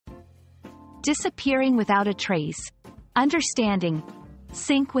Disappearing without a trace. Understanding.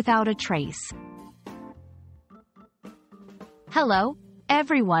 Sink without a trace. Hello,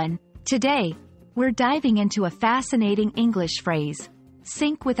 everyone. Today, we're diving into a fascinating English phrase,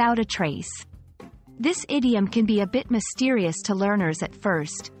 sink without a trace. This idiom can be a bit mysterious to learners at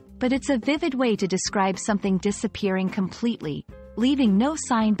first, but it's a vivid way to describe something disappearing completely, leaving no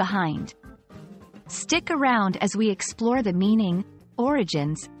sign behind. Stick around as we explore the meaning,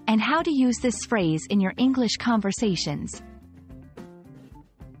 origins, and how to use this phrase in your English conversations.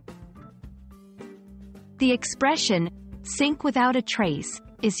 The expression, sink without a trace,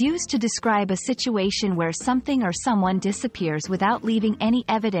 is used to describe a situation where something or someone disappears without leaving any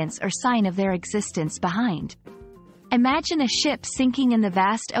evidence or sign of their existence behind. Imagine a ship sinking in the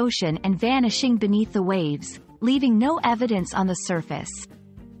vast ocean and vanishing beneath the waves, leaving no evidence on the surface.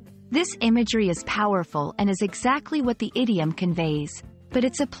 This imagery is powerful and is exactly what the idiom conveys, but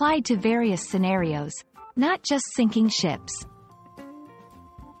it's applied to various scenarios, not just sinking ships.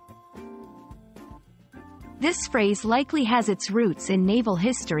 This phrase likely has its roots in naval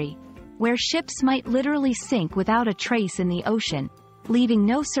history, where ships might literally sink without a trace in the ocean, leaving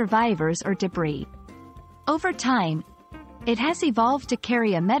no survivors or debris. Over time, it has evolved to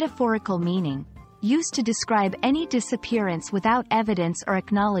carry a metaphorical meaning, used to describe any disappearance without evidence or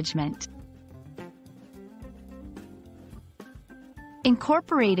acknowledgement.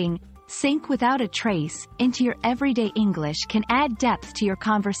 Incorporating sink without a trace into your everyday English can add depth to your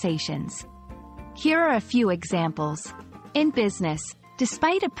conversations. Here are a few examples. In business,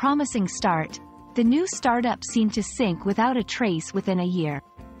 despite a promising start, the new startup seemed to sink without a trace within a year.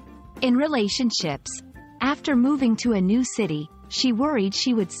 In relationships, after moving to a new city, she worried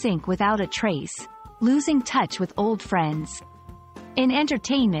she would sink without a trace, losing touch with old friends. In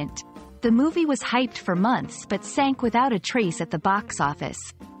entertainment, the movie was hyped for months but sank without a trace at the box office.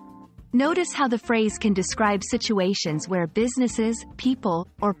 Notice how the phrase can describe situations where businesses, people,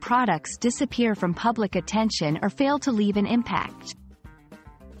 or products disappear from public attention or fail to leave an impact.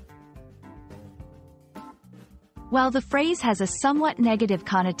 While the phrase has a somewhat negative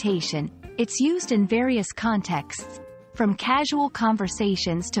connotation, it's used in various contexts, from casual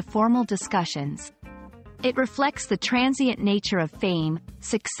conversations to formal discussions. It reflects the transient nature of fame,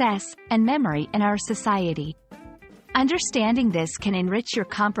 success, and memory in our society. Understanding this can enrich your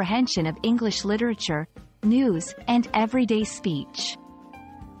comprehension of English literature, news, and everyday speech.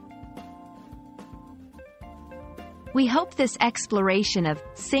 We hope this exploration of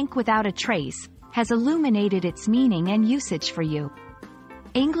sink without a trace has illuminated its meaning and usage for you.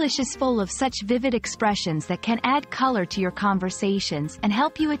 English is full of such vivid expressions that can add color to your conversations and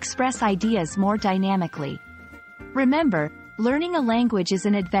help you express ideas more dynamically. Remember, learning a language is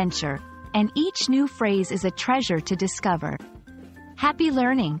an adventure, and each new phrase is a treasure to discover. Happy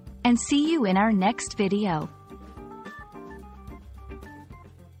learning, and see you in our next video.